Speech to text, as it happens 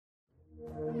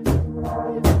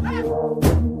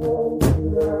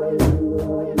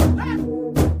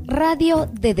radio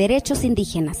de derechos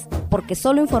indígenas, porque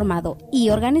solo informado y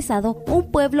organizado,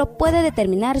 un pueblo puede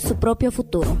determinar su propio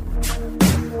futuro.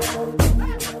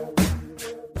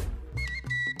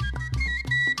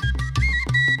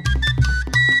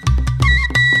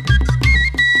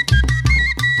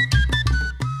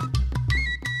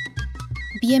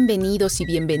 Bienvenidos y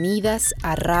bienvenidas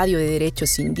a Radio de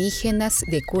Derechos Indígenas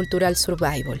de Cultural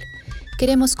Survival.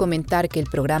 Queremos comentar que el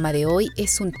programa de hoy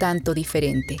es un tanto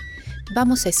diferente.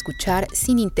 Vamos a escuchar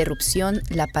sin interrupción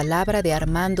la palabra de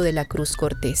Armando de la Cruz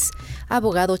Cortés,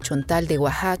 abogado chontal de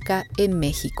Oaxaca, en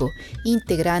México,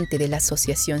 integrante de la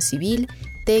asociación civil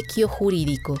Tequio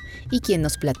Jurídico, y quien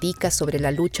nos platica sobre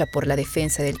la lucha por la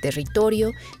defensa del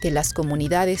territorio de las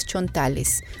comunidades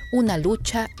chontales, una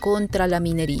lucha contra la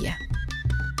minería.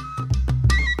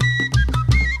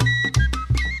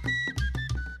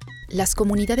 ¿Las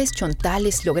comunidades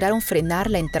chontales lograron frenar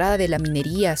la entrada de la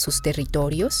minería a sus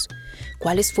territorios?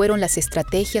 ¿Cuáles fueron las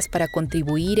estrategias para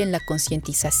contribuir en la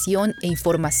concientización e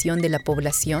información de la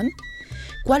población?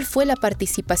 ¿Cuál fue la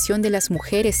participación de las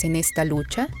mujeres en esta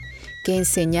lucha? ¿Qué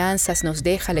enseñanzas nos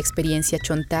deja la experiencia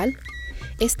chontal?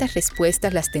 Estas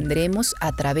respuestas las tendremos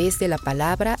a través de la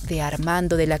palabra de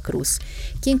Armando de la Cruz,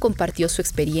 quien compartió su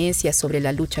experiencia sobre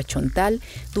la lucha chontal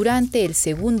durante el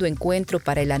segundo encuentro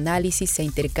para el análisis e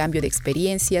intercambio de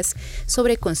experiencias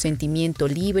sobre consentimiento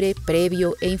libre,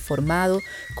 previo e informado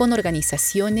con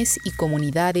organizaciones y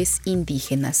comunidades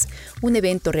indígenas, un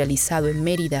evento realizado en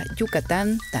Mérida,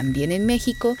 Yucatán, también en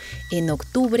México, en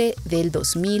octubre del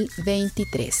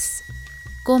 2023.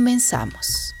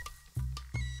 Comenzamos.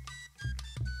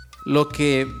 Lo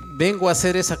que vengo a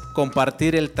hacer es a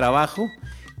compartir el trabajo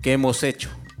que hemos hecho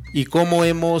y cómo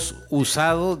hemos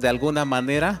usado de alguna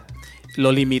manera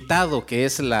lo limitado que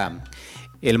es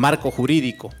el marco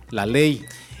jurídico, la ley,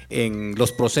 en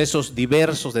los procesos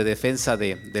diversos de defensa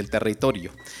del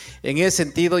territorio. En ese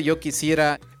sentido, yo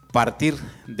quisiera partir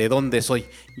de dónde soy.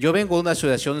 Yo vengo de una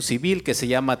asociación civil que se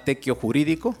llama Tequio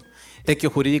Jurídico. Tequio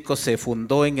Jurídico se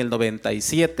fundó en el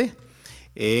 97.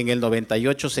 En el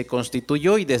 98 se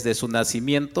constituyó y desde su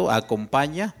nacimiento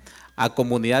acompaña a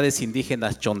comunidades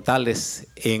indígenas chontales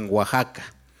en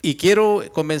Oaxaca. Y quiero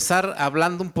comenzar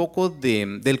hablando un poco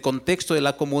del contexto de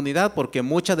la comunidad, porque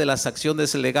muchas de las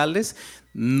acciones legales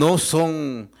no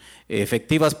son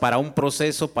efectivas para un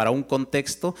proceso, para un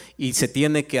contexto, y se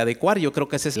tiene que adecuar. Yo creo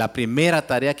que esa es la primera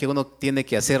tarea que uno tiene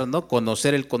que hacer, ¿no?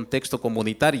 Conocer el contexto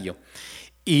comunitario.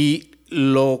 Y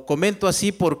lo comento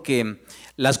así porque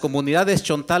las comunidades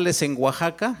chontales en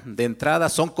Oaxaca, de entrada,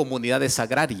 son comunidades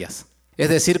agrarias, es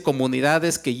decir,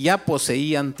 comunidades que ya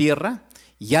poseían tierra,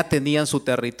 ya tenían su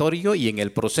territorio y en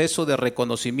el proceso de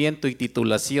reconocimiento y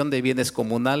titulación de bienes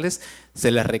comunales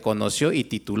se les reconoció y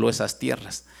tituló esas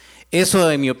tierras. Eso,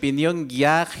 en mi opinión,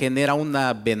 ya genera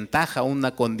una ventaja,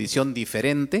 una condición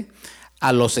diferente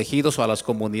a los ejidos o a las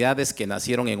comunidades que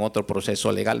nacieron en otro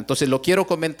proceso legal. Entonces lo quiero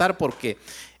comentar porque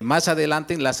más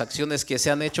adelante en las acciones que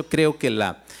se han hecho, creo que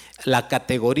la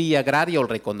categoría agraria o el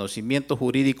reconocimiento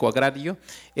jurídico agrario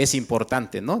es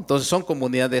importante, ¿no? Entonces son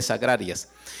comunidades agrarias.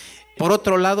 Por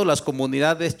otro lado, las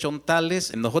comunidades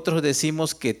chontales, nosotros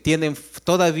decimos que tienen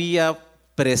todavía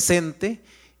presente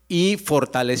y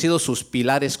fortalecido sus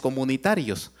pilares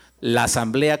comunitarios, la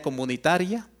asamblea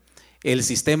comunitaria, el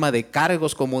sistema de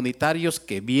cargos comunitarios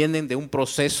que vienen de un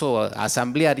proceso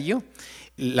asambleario,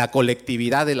 la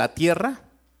colectividad de la tierra,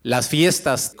 las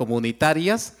fiestas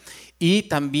comunitarias y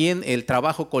también el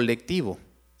trabajo colectivo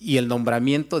y el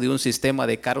nombramiento de un sistema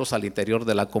de cargos al interior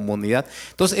de la comunidad.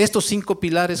 Entonces, estos 5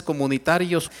 pilares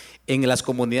comunitarios en las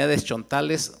comunidades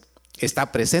chontales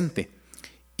está presente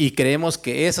y creemos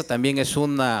que esa también es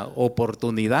una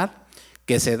oportunidad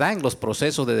que se da en los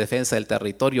procesos de defensa del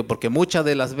territorio, porque muchas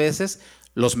de las veces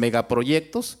los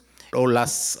megaproyectos o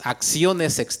las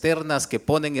acciones externas que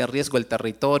ponen en riesgo el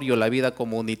territorio, la vida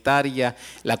comunitaria,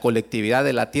 la colectividad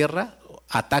de la tierra,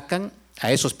 atacan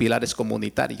a esos pilares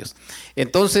comunitarios.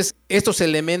 Entonces, estos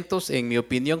elementos, en mi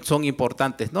opinión, son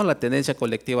importantes, ¿no? La tenencia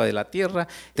colectiva de la tierra,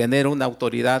 tener una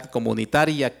autoridad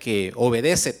comunitaria que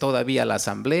obedece todavía a la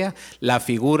asamblea, la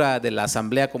figura de la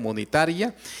asamblea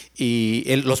comunitaria y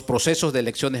los procesos de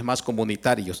elecciones más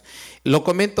comunitarios. Lo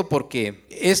comento porque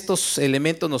estos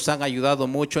elementos nos han ayudado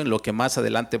mucho en lo que más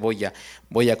adelante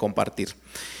voy a compartir.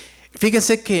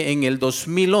 Fíjense que en el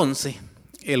 2011,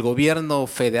 el gobierno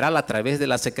federal, a través de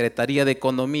la Secretaría de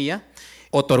Economía,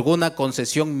 otorgó una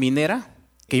concesión minera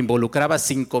que involucraba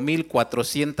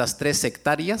 5,403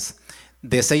 hectáreas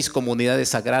de 6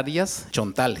 comunidades agrarias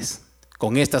chontales,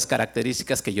 con estas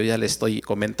características que yo ya les estoy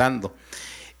comentando.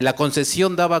 La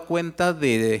concesión daba cuenta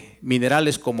de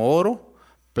minerales como oro,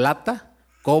 plata,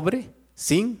 cobre,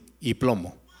 zinc y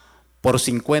plomo. por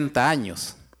 50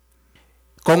 años,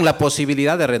 con la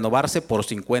posibilidad de renovarse por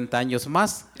 50 años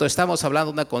más. Entonces estamos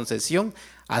hablando de una concesión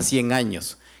a 100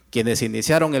 años. Quienes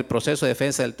iniciaron el proceso de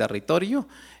defensa del territorio,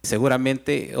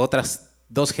 seguramente otras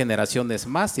 2 generaciones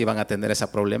más iban a tener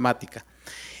esa problemática.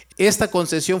 Esta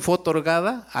concesión fue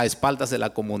otorgada a espaldas de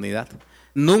la comunidad.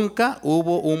 Nunca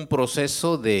hubo un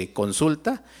proceso de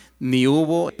consulta, ni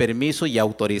hubo permiso y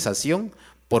autorización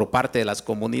por parte de las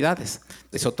comunidades.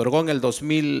 Se otorgó en el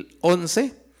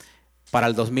 2011 para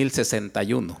el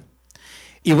 2061.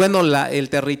 Y bueno, el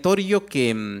territorio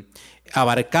que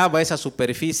abarcaba esa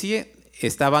superficie,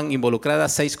 estaban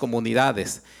involucradas 6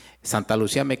 comunidades: Santa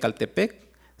Lucía Mecaltepec,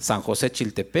 San José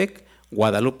Chiltepec,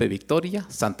 Guadalupe Victoria,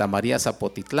 Santa María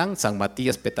Zapotitlán, San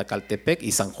Matías Petacaltepec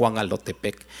y San Juan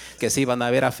Alotepec, que se iban a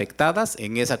ver afectadas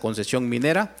en esa concesión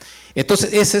minera.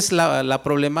 Entonces esa es la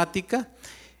problemática.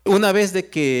 Una vez de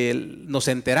que nos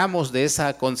enteramos de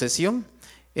esa concesión,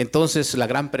 entonces la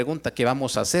gran pregunta: ¿qué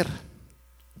vamos a hacer?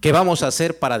 ¿Qué vamos a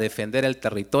hacer para defender el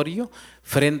territorio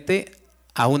frente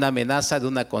a una amenaza de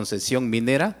una concesión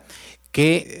minera?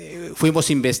 Que fuimos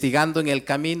investigando en el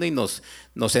camino y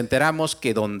nos enteramos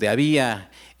que donde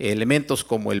había elementos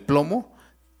como el plomo,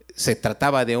 se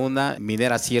trataba de una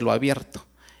minera a cielo abierto.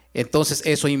 Entonces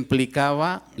eso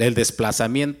implicaba el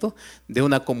desplazamiento de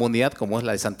una comunidad como es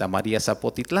la de Santa María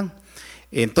Zapotitlán.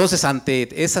 Entonces,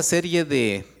 ante esa serie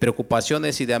de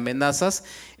preocupaciones y de amenazas,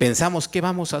 pensamos, ¿qué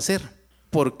vamos a hacer?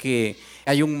 Porque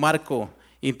hay un marco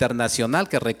internacional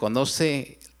que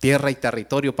reconoce tierra y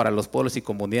territorio para los pueblos y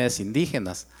comunidades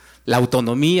indígenas, la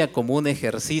autonomía como un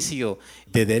ejercicio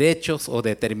de derechos o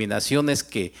determinaciones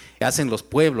que hacen los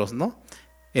pueblos, ¿no?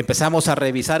 Empezamos a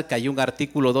revisar que hay un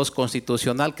artículo 2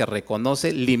 constitucional que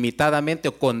reconoce limitadamente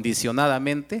o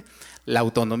condicionadamente la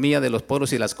autonomía de los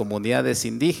pueblos y las comunidades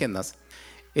indígenas.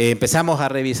 Empezamos a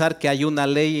revisar que hay una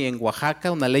ley en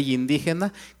Oaxaca, una ley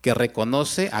indígena que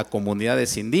reconoce a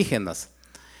comunidades indígenas.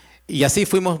 Y así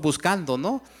fuimos buscando,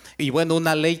 ¿no? Y bueno,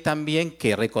 una ley también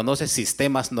que reconoce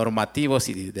sistemas normativos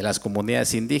de las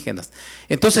comunidades indígenas.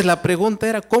 Entonces la pregunta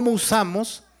era, ¿cómo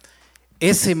usamos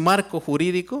ese marco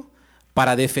jurídico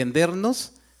para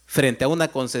defendernos frente a una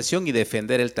concesión y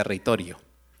defender el territorio?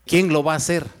 ¿Quién lo va a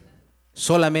hacer?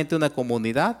 ¿Solamente una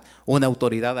comunidad, una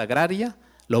autoridad agraria?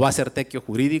 ¿Lo va a hacer tequio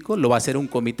jurídico? ¿Lo va a hacer un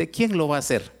comité? ¿Quién lo va a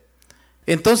hacer?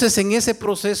 Entonces, en ese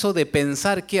proceso de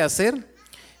pensar qué hacer,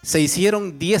 se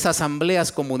hicieron 10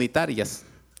 asambleas comunitarias.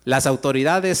 Las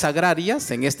autoridades agrarias,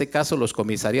 en este caso los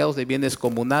comisariados de bienes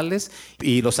comunales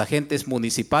y los agentes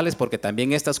municipales, porque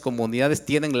también estas comunidades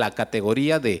tienen la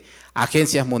categoría de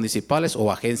agencias municipales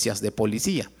o agencias de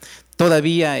policía.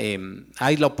 Todavía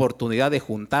hay la oportunidad de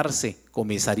juntarse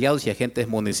comisariados y agentes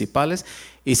municipales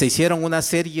y se hicieron una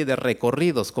serie de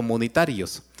recorridos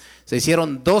comunitarios. Se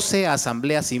hicieron 12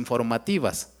 asambleas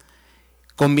informativas.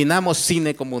 Combinamos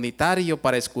cine comunitario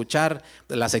para escuchar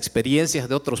las experiencias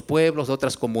de otros pueblos, de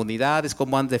otras comunidades,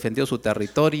 cómo han defendido su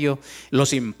territorio,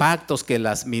 los impactos que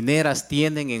las mineras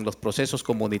tienen en los procesos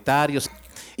comunitarios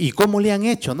y cómo le han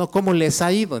hecho, ¿no? Cómo les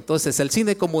ha ido. Entonces el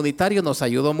cine comunitario nos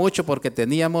ayudó mucho porque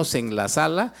teníamos en la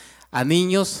sala a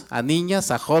niños, a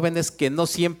niñas, a jóvenes que no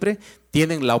siempre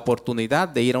tienen la oportunidad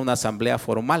de ir a una asamblea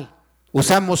formal.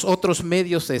 Usamos otros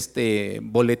medios,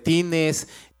 boletines,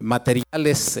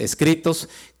 materiales escritos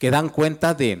que dan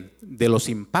cuenta de los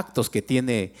impactos que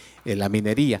tiene la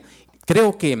minería.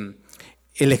 Creo que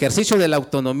el ejercicio de la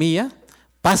autonomía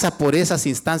pasa por esas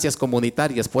instancias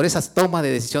comunitarias, por esas tomas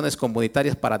de decisiones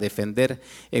comunitarias para defender,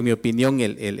 en mi opinión,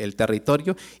 el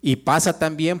territorio, y pasa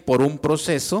también por un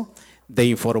proceso de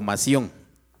información.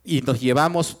 Y nos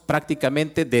llevamos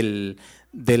prácticamente del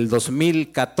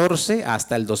 2014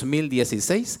 hasta el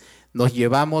 2016, nos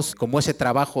llevamos como ese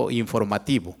trabajo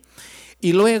informativo.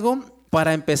 Y luego,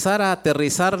 para empezar a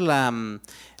aterrizar la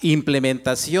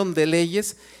implementación de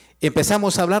leyes,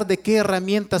 empezamos a hablar de qué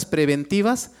herramientas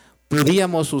preventivas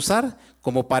podíamos usar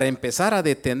como para empezar a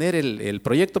detener el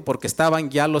proyecto, porque estaban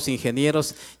ya los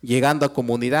ingenieros llegando a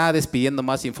comunidades pidiendo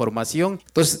más información.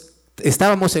 Entonces,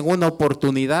 estábamos en una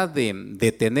oportunidad de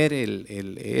detener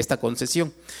esta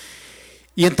concesión.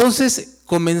 Y entonces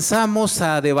comenzamos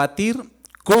a debatir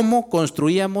cómo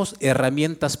construíamos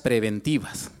herramientas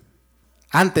preventivas.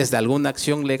 Antes de alguna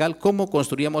acción legal, cómo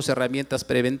construíamos herramientas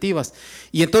preventivas.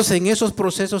 Y entonces en esos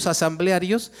procesos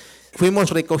asamblearios fuimos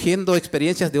recogiendo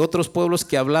experiencias de otros pueblos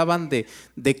que hablaban de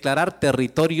declarar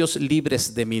territorios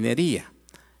libres de minería.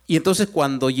 Y entonces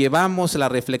cuando llevamos la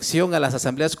reflexión a las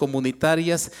asambleas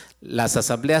comunitarias, las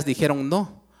asambleas dijeron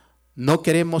no, No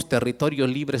queremos territorios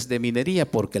libres de minería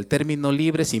porque el término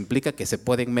libres implica que se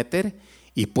pueden meter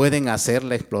y pueden hacer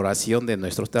la exploración de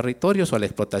nuestros territorios o la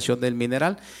explotación del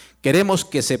mineral. Queremos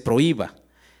que se prohíba,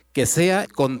 que sea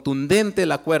contundente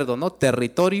el acuerdo, ¿no?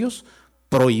 Territorios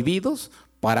prohibidos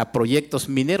para proyectos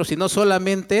mineros, y no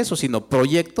solamente eso, sino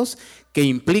proyectos que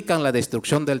implican la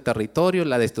destrucción del territorio,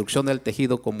 la destrucción del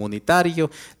tejido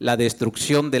comunitario, la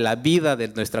destrucción de la vida de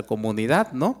nuestra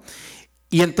comunidad, ¿no?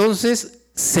 Y entonces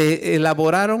se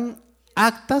elaboraron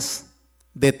actas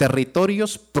de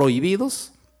territorios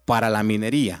prohibidos para la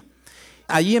minería.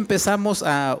 Allí empezamos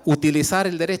a utilizar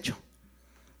el derecho.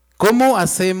 ¿Cómo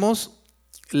hacemos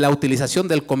la utilización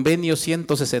del convenio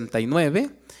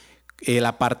 169? El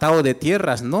apartado de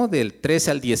tierras, ¿no? Del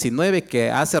 13 al 19, que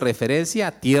hace referencia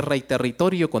a tierra y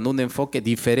territorio con un enfoque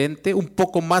diferente, un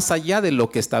poco más allá de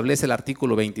lo que establece el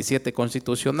artículo 27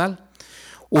 constitucional.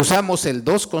 Usamos el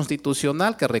 2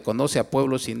 constitucional, que reconoce a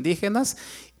pueblos indígenas.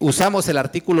 Usamos el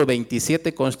artículo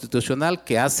 27 constitucional,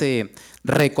 que hace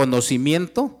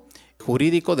reconocimiento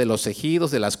jurídico de los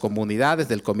ejidos, de las comunidades,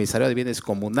 del comisariado de bienes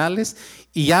comunales,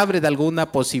 y abre de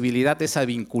alguna posibilidad esa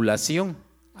vinculación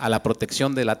a la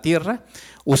protección de la tierra.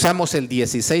 Usamos el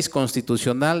 16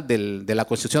 constitucional de la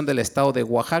Constitución del Estado de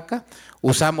Oaxaca,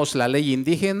 usamos la ley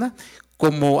indígena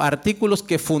como artículos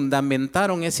que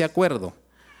fundamentaron ese acuerdo.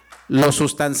 Lo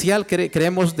sustancial,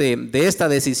 creemos, de esta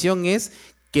decisión es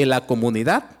que la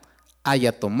comunidad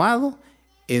haya tomado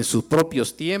en sus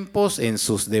propios tiempos, en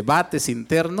sus debates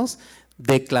internos,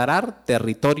 declarar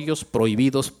territorios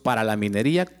prohibidos para la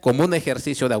minería como un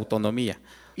ejercicio de autonomía.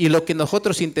 Y lo que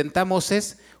nosotros intentamos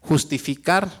es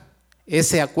justificar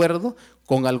ese acuerdo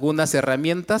con algunas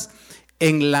herramientas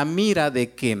en la mira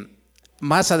de que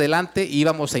más adelante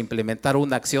íbamos a implementar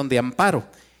una acción de amparo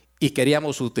y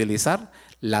queríamos utilizar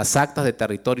las actas de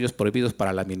territorios prohibidos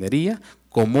para la minería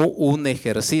como un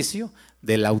ejercicio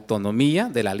de la autonomía,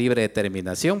 de la libre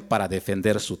determinación para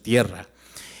defender su tierra.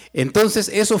 Entonces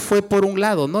eso fue por un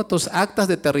lado, ¿no? Entonces, actas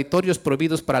de territorios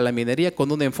prohibidos para la minería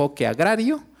con un enfoque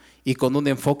agrario y con un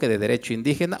enfoque de derecho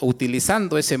indígena,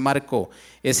 utilizando ese marco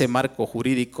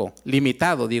jurídico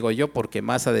limitado, digo yo, porque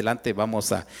más adelante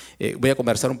voy a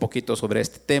conversar un poquito sobre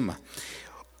este tema.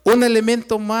 Un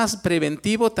elemento más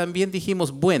preventivo también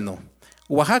dijimos, bueno,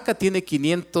 Oaxaca tiene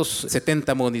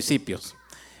 570 municipios,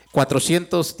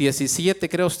 417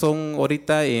 creo son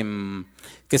ahorita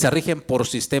que se rigen por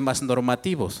sistemas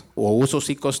normativos o usos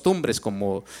y costumbres,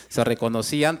 como se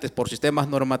reconocía antes, por sistemas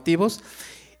normativos.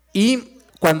 Y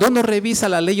cuando uno revisa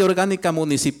la ley orgánica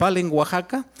municipal en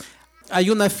Oaxaca, hay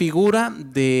una figura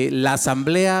de la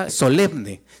asamblea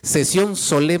solemne, sesión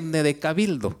solemne de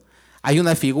cabildo. Hay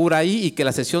una figura ahí, y que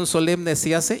la sesión solemne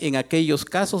se hace en aquellos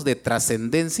casos de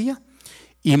trascendencia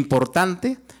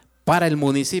importante para el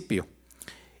municipio.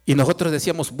 Y nosotros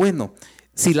decíamos, bueno,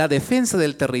 si la defensa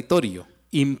del territorio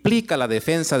implica la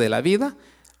defensa de la vida,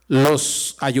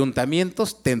 los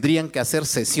ayuntamientos tendrían que hacer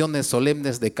sesiones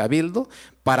solemnes de cabildo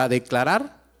para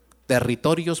declarar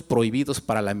territorios prohibidos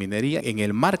para la minería en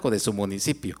el marco de su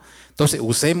municipio. Entonces,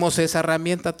 usemos esa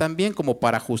herramienta también como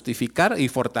para justificar y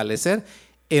fortalecer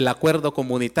el acuerdo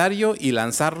comunitario y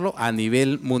lanzarlo a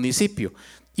nivel municipio.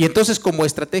 Y entonces, como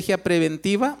estrategia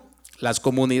preventiva, las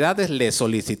comunidades le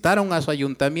solicitaron a su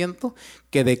ayuntamiento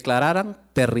que declararan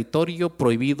territorio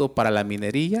prohibido para la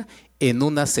minería en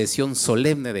una sesión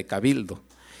solemne de cabildo.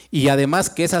 Y además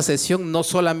que esa sesión no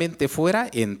solamente fuera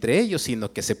entre ellos,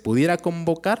 sino que se pudiera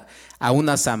convocar a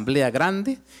una asamblea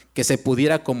grande, que se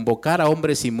pudiera convocar a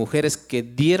hombres y mujeres que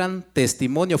dieran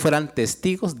testimonio, fueran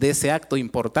testigos de ese acto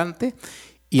importante,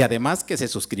 y además que se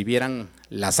suscribieran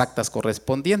las actas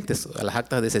correspondientes, a las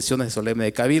actas de sesiones solemne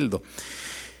de cabildo.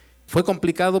 Fue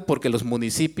complicado porque los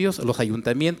municipios, los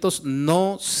ayuntamientos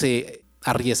no se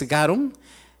arriesgaron,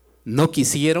 no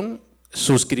quisieron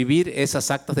suscribir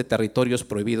esas actas de territorios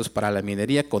prohibidos para la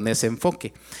minería con ese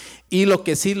enfoque. Y lo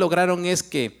que sí lograron es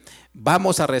que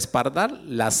vamos a respaldar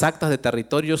las actas de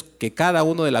territorios que cada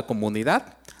uno de la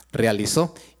comunidad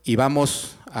realizó, y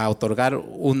vamos a otorgar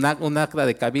un acta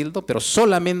de cabildo, pero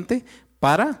solamente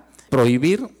para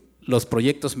prohibir los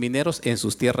proyectos mineros en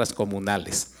sus tierras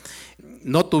comunales.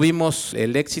 No tuvimos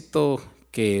el éxito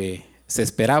que se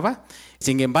esperaba,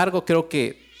 sin embargo creo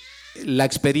que la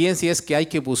experiencia es que hay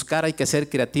que buscar, hay que ser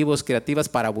creativos, creativas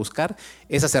para buscar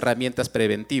esas herramientas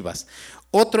preventivas.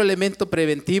 Otro elemento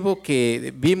preventivo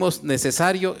que vimos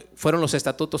necesario fueron los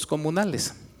estatutos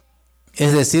comunales.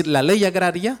 Es decir, la ley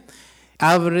agraria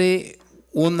abre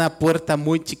una puerta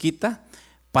muy chiquita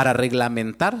para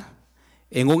reglamentar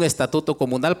en un estatuto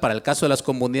comunal para el caso de las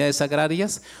comunidades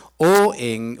agrarias, o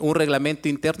en un reglamento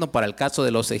interno para el caso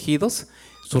de los ejidos,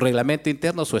 su reglamento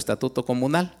interno, su estatuto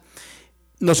comunal.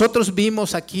 nosotros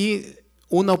vimos aquí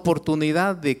una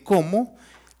oportunidad de cómo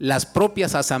las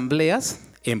propias asambleas,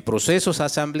 en procesos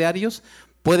asamblearios,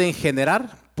 pueden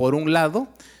generar, por un lado,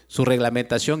 su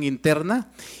reglamentación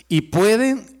interna y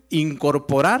pueden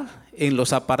incorporar en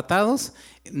los apartados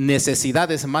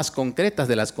necesidades más concretas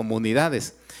de las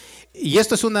comunidades. Y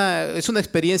esto es una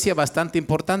experiencia bastante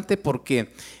importante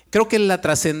porque creo que la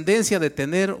trascendencia de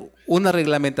tener una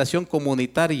reglamentación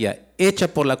comunitaria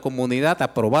hecha por la comunidad,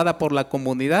 aprobada por la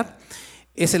comunidad,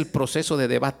 es el proceso de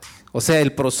debate. O sea,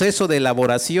 el proceso de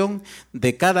elaboración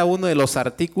de cada uno de los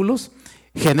artículos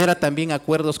genera también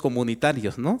acuerdos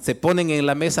comunitarios, ¿no? Se ponen en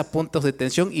la mesa puntos de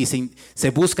tensión y se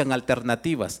buscan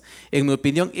alternativas. En mi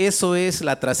opinión, eso es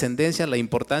la trascendencia, la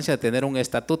importancia de tener un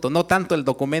estatuto. No tanto el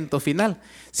documento final,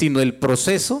 sino el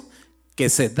proceso que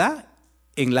se da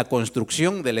en la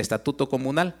construcción del estatuto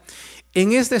comunal.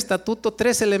 En este estatuto,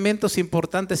 3 elementos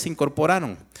importantes se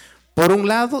incorporaron. Por un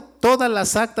lado, todas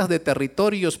las actas de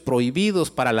territorios prohibidos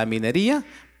para la minería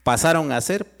pasaron a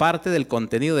ser parte del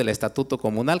contenido del estatuto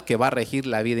comunal que va a regir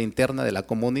la vida interna de la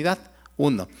comunidad.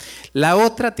 1. La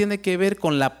otra tiene que ver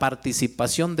con la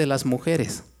participación de las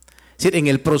mujeres. Es decir, en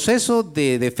el proceso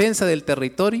de defensa del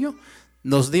territorio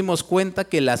nos dimos cuenta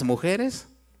que las mujeres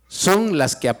son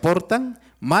las que aportan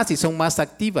más y son más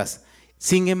activas.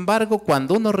 Sin embargo,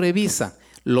 cuando uno revisa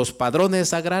los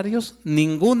padrones agrarios,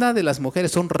 ninguna de las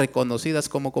mujeres son reconocidas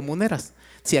como comuneras.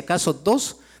 Si acaso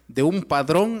 2 de un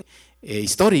padrón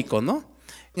histórico, ¿no?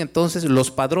 Entonces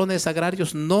los padrones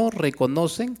agrarios no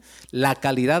reconocen la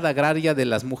calidad agraria de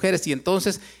las mujeres y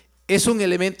entonces es un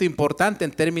elemento importante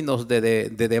en términos de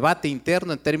debate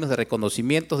interno, en términos de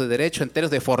reconocimiento de derechos, en términos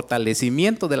de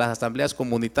fortalecimiento de las asambleas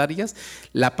comunitarias,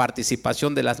 la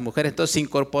participación de las mujeres. Entonces se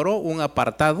incorporó un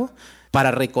apartado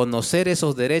para reconocer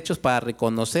esos derechos, para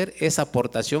reconocer esa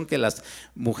aportación que las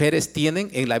mujeres tienen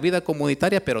en la vida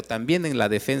comunitaria, pero también en la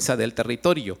defensa del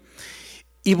territorio.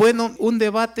 Y bueno, un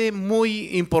debate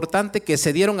muy importante que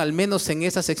se dieron al menos en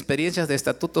esas experiencias de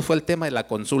estatuto fue el tema de la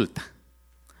consulta,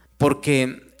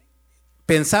 porque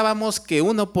pensábamos que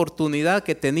una oportunidad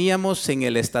que teníamos en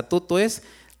el estatuto es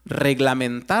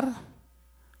reglamentar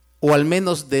o al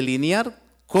menos delinear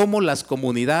cómo las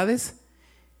comunidades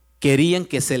querían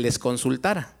que se les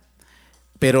consultara.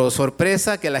 Pero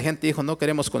sorpresa que la gente dijo, no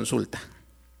queremos consulta.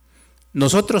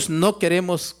 Nosotros no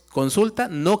queremos consulta,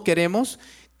 no queremos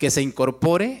que se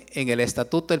incorpore en el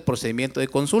estatuto el procedimiento de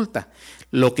consulta.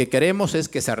 Lo que queremos es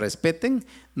que se respeten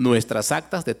nuestras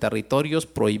actas de territorios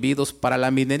prohibidos para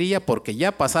la minería, porque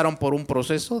ya pasaron por un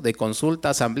proceso de consulta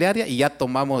asamblearia y ya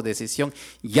tomamos decisión,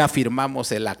 ya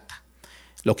firmamos el acta.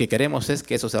 Lo que queremos es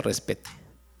que eso se respete.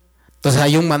 Entonces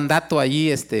hay un mandato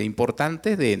allí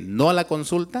importante de no a la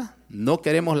consulta, no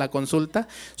queremos la consulta,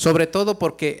 sobre todo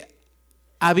porque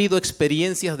ha habido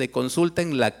experiencias de consulta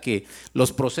en la que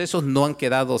los procesos no han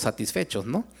quedado satisfechos,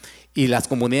 ¿no? Y las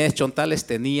comunidades chontales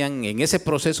tenían, en ese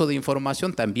proceso de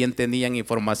información, también tenían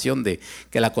información de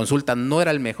que la consulta no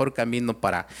era el mejor camino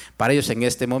para ellos en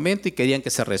este momento y querían que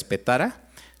se respetara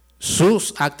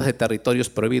sus actas de territorios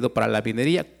prohibidos para la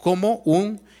minería como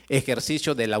un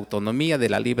ejercicio de la autonomía, de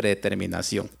la libre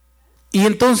determinación. Y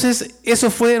entonces, eso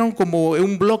fueron como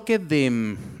un bloque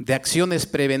de acciones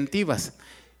preventivas.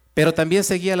 Pero también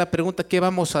seguía la pregunta, ¿qué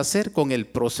vamos a hacer con el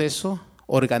proceso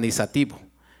organizativo?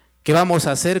 ¿Qué vamos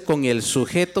a hacer con el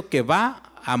sujeto que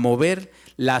va a mover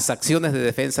las acciones de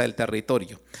defensa del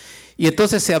territorio? Y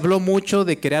entonces se habló mucho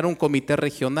de crear un comité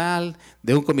regional,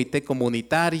 de un comité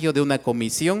comunitario, de una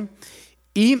comisión,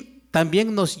 y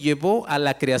también nos llevó a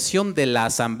la creación de la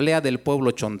Asamblea del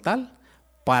Pueblo Chontal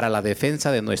para la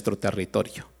defensa de nuestro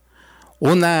territorio.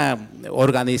 Una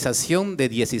organización de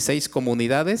 16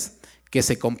 comunidades que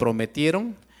se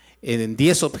comprometieron en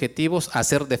 10 objetivos a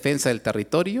hacer defensa del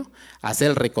territorio, a hacer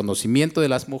el reconocimiento de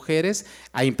las mujeres,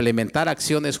 a implementar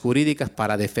acciones jurídicas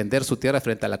para defender su tierra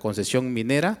frente a la concesión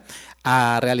minera,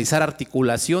 a realizar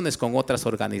articulaciones con otras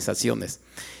organizaciones.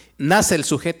 Nace el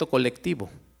sujeto colectivo,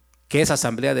 que es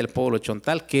Asamblea del Pueblo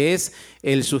Chontal, que es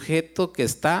el sujeto que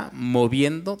está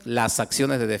moviendo las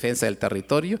acciones de defensa del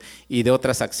territorio y de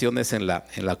otras acciones en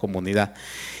la comunidad.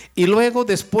 Y luego,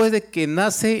 después de que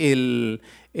nace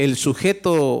el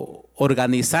sujeto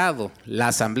organizado, la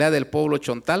Asamblea del Pueblo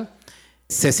Chontal,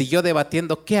 se siguió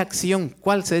debatiendo qué acción,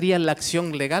 cuál sería la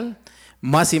acción legal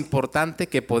más importante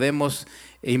que podemos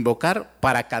invocar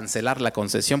para cancelar la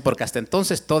concesión, porque hasta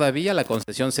entonces todavía la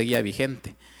concesión seguía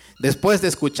vigente. Después de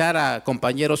escuchar a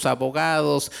compañeros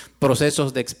abogados,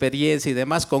 procesos de experiencia y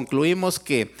demás, concluimos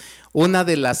que una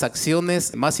de las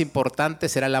acciones más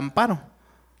importantes era el amparo.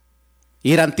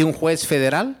 Ir ante un juez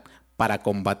federal para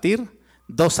combatir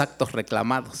 2 actos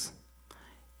reclamados.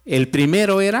 El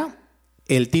primero era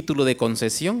el título de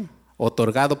concesión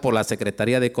otorgado por la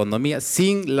Secretaría de Economía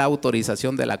sin la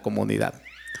autorización de la comunidad.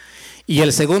 Y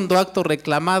el segundo acto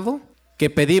reclamado que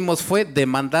pedimos fue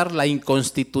demandar la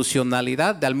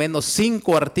inconstitucionalidad de al menos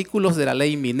 5 artículos de la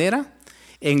ley minera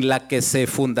en la que se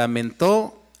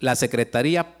fundamentó la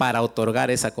Secretaría para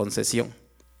otorgar esa concesión.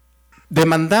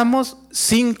 Demandamos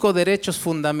 5 derechos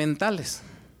fundamentales.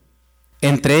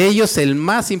 Entre ellos, el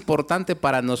más importante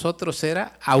para nosotros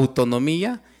era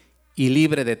autonomía y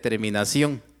libre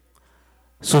determinación,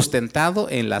 sustentado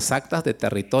en las actas de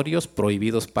territorios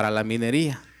prohibidos para la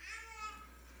minería.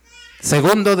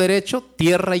 Segundo derecho,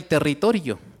 tierra y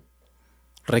territorio,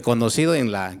 reconocido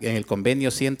en el convenio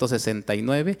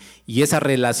 169, y esa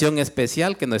relación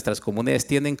especial que nuestras comunidades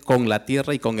tienen con la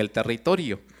tierra y con el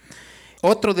territorio.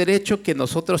 Otro derecho que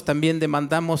nosotros también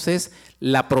demandamos es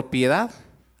la propiedad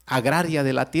agraria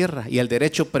de la tierra y el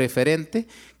derecho preferente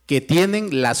que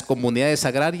tienen las comunidades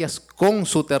agrarias con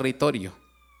su territorio.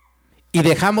 Y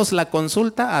dejamos la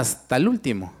consulta hasta el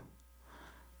último,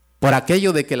 por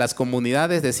aquello de que las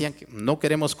comunidades decían que no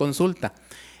queremos consulta.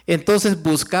 Entonces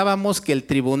buscábamos que el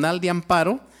Tribunal de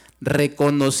Amparo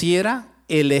reconociera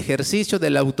el ejercicio de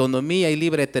la autonomía y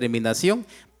libre determinación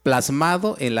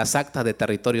plasmado en las actas de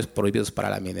territorios prohibidos para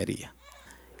la minería.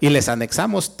 Y les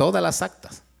anexamos todas las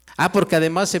actas. Porque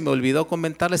además se me olvidó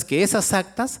comentarles que esas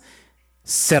actas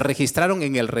se registraron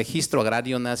en el Registro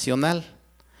Agrario Nacional.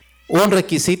 Un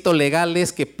requisito legal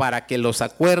es que para que los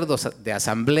acuerdos de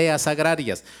asambleas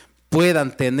agrarias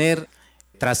puedan tener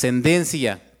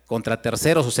trascendencia contra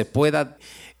terceros o se pueda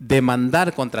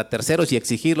demandar contra terceros y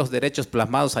exigir los derechos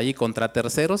plasmados allí contra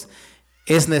terceros,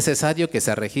 es necesario que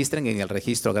se registren en el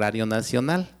Registro Agrario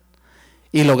Nacional.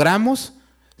 Y logramos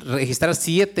registrar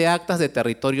 7 actas de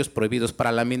territorios prohibidos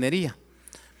para la minería.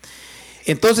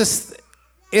 Entonces,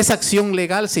 esa acción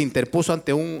legal se interpuso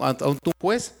ante un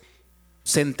juez,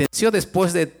 sentenció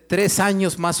después de 3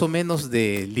 años más o menos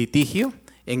de litigio,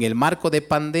 en el marco de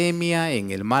pandemia, en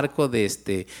el marco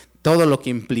de todo lo que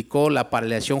implicó la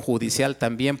paralización judicial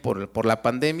también por la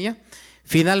pandemia.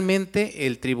 Finalmente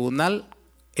el tribunal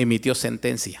emitió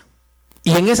sentencia.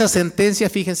 Y en esa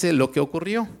sentencia, fíjense lo que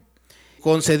ocurrió.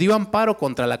 Concedió amparo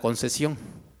contra la concesión,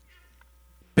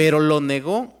 pero lo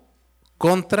negó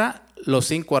contra los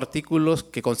 5 artículos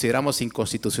que consideramos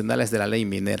inconstitucionales de la ley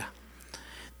minera,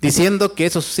 diciendo que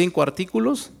esos 5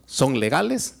 artículos son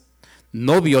legales,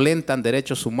 no violentan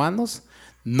derechos humanos,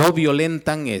 no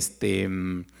violentan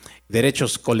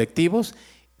derechos colectivos,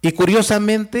 y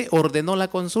curiosamente ordenó la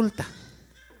consulta,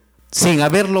 sin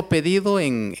haberlo pedido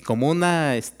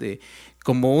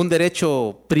como un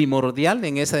derecho primordial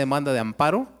en esa demanda de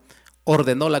amparo.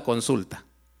 Ordenó la consulta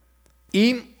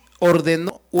y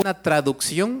ordenó una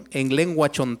traducción en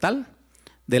lengua chontal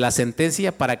de la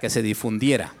sentencia para que se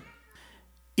difundiera.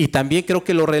 Y también creo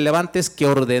que lo relevante es que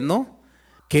ordenó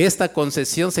que esta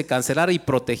concesión se cancelara y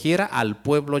protegiera al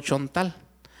pueblo chontal,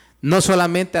 no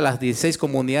solamente a las 16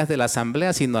 comunidades de la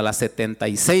asamblea, sino a las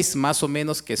 76 más o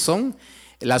menos que son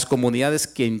las comunidades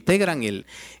que integran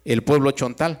el pueblo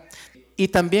chontal. Y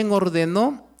también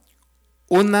ordenó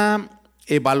una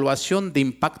evaluación de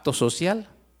impacto social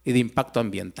y de impacto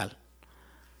ambiental.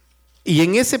 Y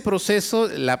en ese proceso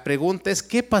la pregunta es,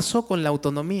 ¿qué pasó con la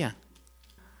autonomía?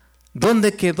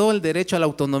 ¿Dónde quedó el derecho a la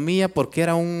autonomía? Porque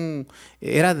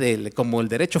era como el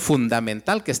derecho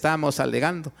fundamental que estábamos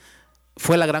alegando.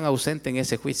 Fue la gran ausente en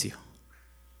ese juicio.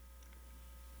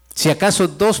 Si acaso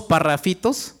 2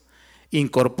 parrafitos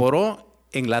incorporó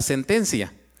en la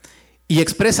sentencia. Y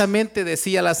expresamente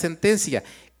decía la sentencia,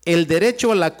 el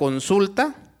derecho a la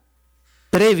consulta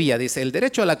previa, dice, el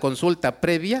derecho a la consulta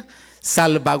previa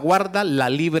salvaguarda la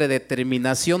libre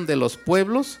determinación de los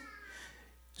pueblos,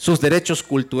 sus derechos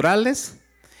culturales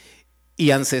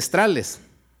y ancestrales.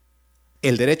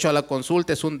 El derecho a la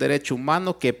consulta es un derecho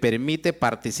humano que permite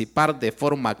participar de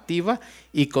forma activa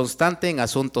y constante en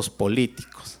asuntos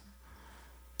políticos.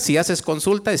 Si haces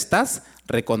consulta, estás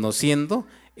reconociendo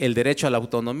el derecho a la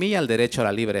autonomía, el derecho a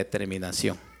la libre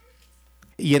determinación.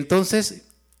 Y entonces,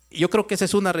 yo creo que esa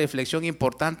es una reflexión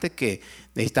importante que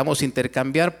necesitamos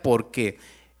intercambiar, porque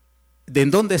 ¿de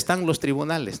dónde están los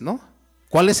tribunales, no?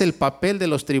 ¿Cuál es el papel de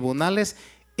los tribunales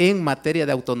en materia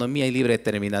de autonomía y libre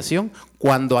determinación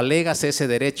cuando alegas ese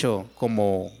derecho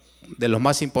como de los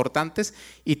más importantes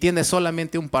y tienes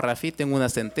solamente un parrafito en una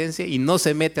sentencia y no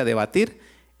se mete a debatir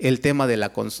el tema de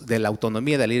la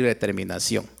autonomía y de la libre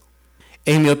determinación?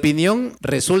 En mi opinión,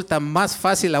 resulta más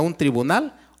fácil a un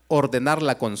tribunal ordenar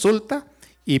la consulta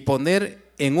y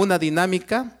poner en una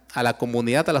dinámica a la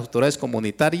comunidad, a las autoridades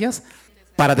comunitarias,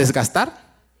 para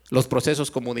desgastar los procesos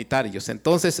comunitarios.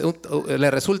 Entonces, le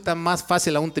resulta más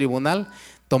fácil a un tribunal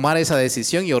tomar esa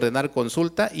decisión y ordenar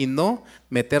consulta y no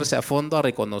meterse a fondo a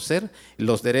reconocer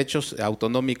los derechos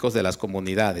autonómicos de las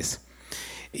comunidades.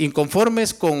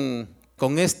 Inconformes con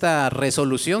esta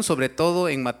resolución, sobre todo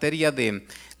en materia de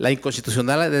la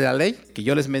inconstitucionalidad de la ley que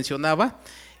yo les mencionaba,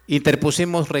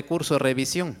 interpusimos recurso de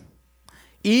revisión.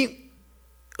 Y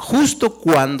justo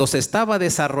cuando se estaba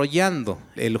desarrollando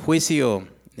el juicio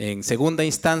en segunda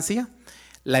instancia,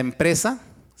 la empresa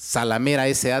Salamera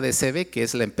S.A.D.C.B., que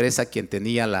es la empresa quien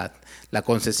tenía la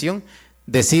concesión,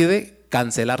 decide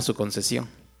cancelar su concesión.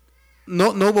 No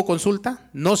hubo consulta,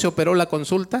 no se operó la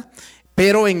consulta,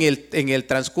 pero en el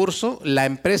transcurso la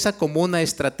empresa, como una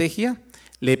estrategia,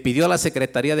 le pidió a la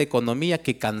Secretaría de Economía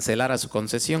que cancelara su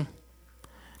concesión,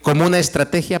 como una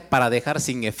estrategia para dejar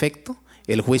sin efecto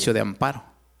el juicio de amparo,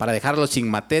 para dejarlo sin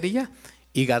materia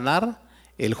y ganar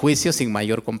el juicio sin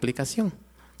mayor complicación.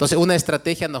 Entonces, una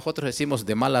estrategia, nosotros decimos,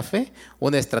 de mala fe,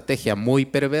 una estrategia muy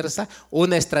perversa,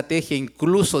 una estrategia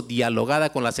incluso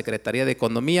dialogada con la Secretaría de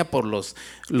Economía por los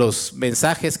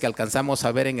mensajes que alcanzamos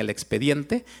a ver en el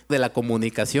expediente de la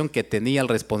comunicación que tenía el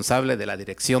responsable de la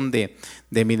Dirección de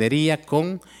Minería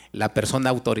con la persona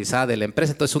autorizada de la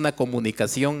empresa. Entonces, una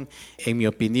comunicación, en mi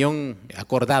opinión,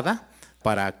 acordada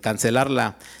para cancelar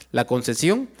la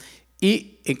concesión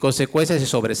y, en consecuencia, se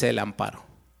sobresee el amparo.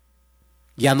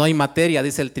 Ya no hay materia,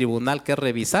 dice el tribunal, que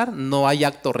revisar, no hay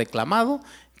acto reclamado,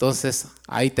 entonces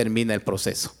ahí termina el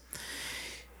proceso.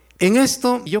 En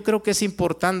esto yo creo que es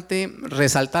importante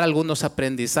resaltar algunos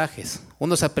aprendizajes,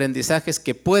 unos aprendizajes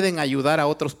que pueden ayudar a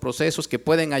otros procesos, que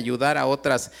pueden ayudar a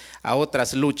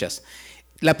otras luchas.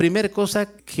 La primera cosa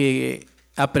que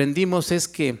aprendimos es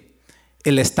que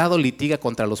el Estado litiga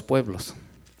contra los pueblos.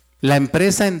 La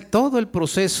empresa en todo el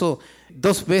proceso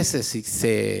 2 veces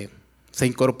se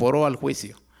incorporó al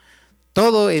juicio.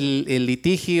 Todo el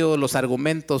litigio, los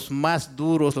argumentos más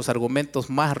duros, los argumentos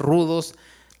más rudos,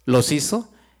 los hizo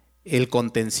el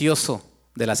contencioso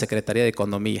de la Secretaría de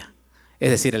Economía, es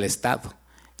decir, el Estado.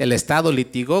 El Estado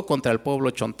litigó contra el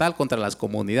pueblo chontal, contra las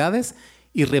comunidades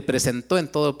y representó en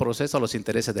todo el proceso los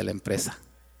intereses de la empresa.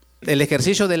 El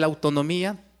ejercicio de la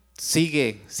autonomía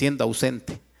sigue siendo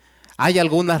ausente. Hay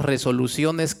algunas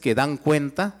resoluciones que dan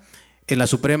cuenta en la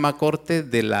Suprema Corte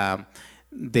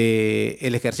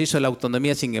el ejercicio de la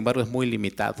autonomía, sin embargo, es muy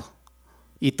limitado.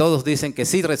 Y todos dicen que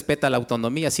sí respeta la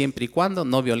autonomía siempre y cuando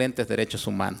no violentes derechos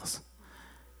humanos,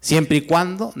 siempre y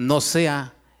cuando no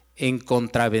sea en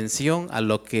contravención a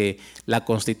lo que la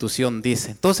Constitución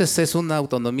dice. Entonces es una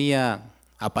autonomía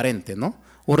aparente, ¿no?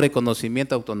 Un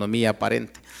reconocimiento de autonomía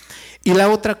aparente. Y la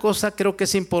otra cosa, creo que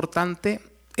es importante,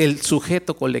 el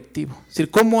sujeto colectivo. Es decir,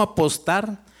 cómo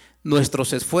apostar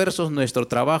nuestros esfuerzos, nuestro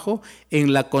trabajo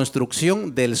en la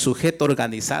construcción del sujeto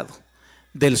organizado,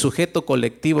 del sujeto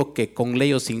colectivo que con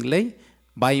ley o sin ley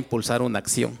va a impulsar una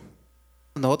acción.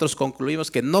 Nosotros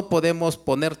concluimos que no podemos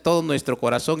poner todo nuestro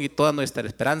corazón y toda nuestra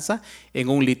esperanza en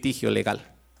un litigio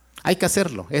legal. Hay que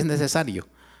hacerlo, es necesario,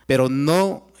 pero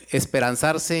no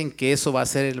esperanzarse en que eso va a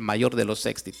ser el mayor de los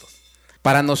éxitos.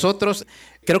 Para nosotros,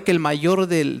 creo que el mayor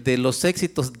de los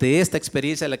éxitos de esta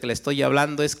experiencia de la que le estoy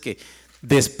hablando es que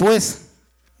después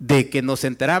de que nos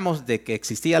enteramos de que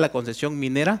existía la concesión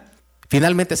minera,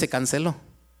 finalmente se canceló.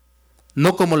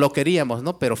 No como lo queríamos,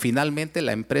 ¿no? Pero finalmente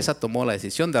la empresa tomó la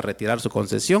decisión de retirar su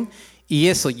concesión y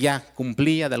eso ya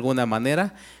cumplía de alguna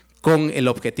manera con el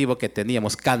objetivo que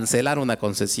teníamos, cancelar una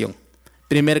concesión.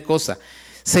 Primer cosa.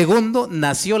 Segundo,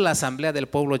 nació la Asamblea del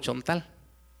Pueblo Chontal.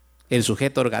 El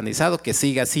sujeto organizado que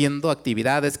sigue haciendo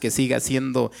actividades, que sigue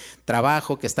haciendo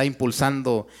trabajo, que está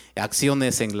impulsando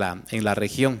acciones en la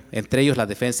región, entre ellos la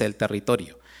defensa del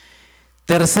territorio.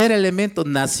 Tercer elemento,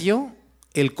 nació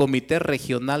el Comité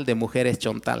Regional de Mujeres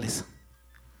Chontales.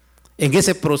 En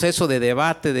ese proceso de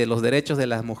debate de los derechos de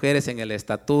las mujeres en el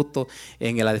estatuto,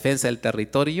 en la defensa del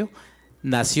territorio,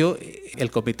 nació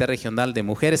el Comité Regional de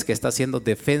Mujeres que está haciendo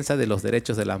defensa de los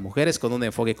derechos de las mujeres con un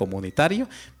enfoque comunitario,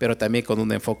 pero también con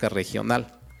un enfoque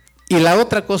regional. Y la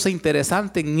otra cosa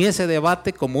interesante en ese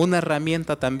debate, como una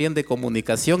herramienta también de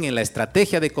comunicación, en la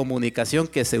estrategia de comunicación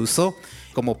que se usó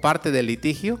como parte del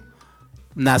litigio,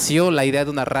 nació la idea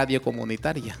de una radio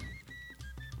comunitaria.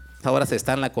 Ahora se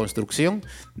está en la construcción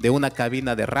de una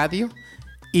cabina de radio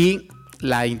y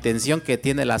la intención que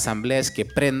tiene la asamblea es que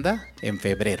prenda en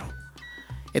febrero.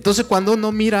 Entonces, cuando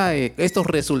uno mira estos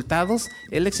resultados,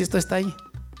 el éxito está ahí.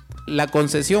 La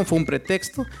concesión fue un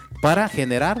pretexto para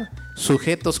generar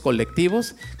sujetos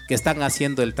colectivos que están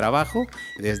haciendo el trabajo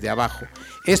desde abajo.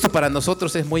 Esto para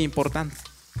nosotros es muy importante.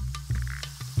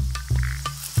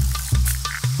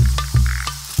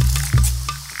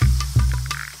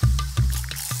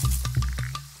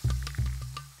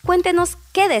 cuéntenos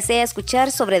qué desea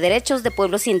escuchar sobre derechos de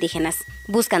pueblos indígenas.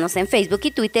 Búscanos en Facebook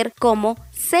y Twitter como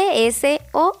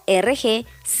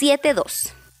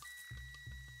CSORG72.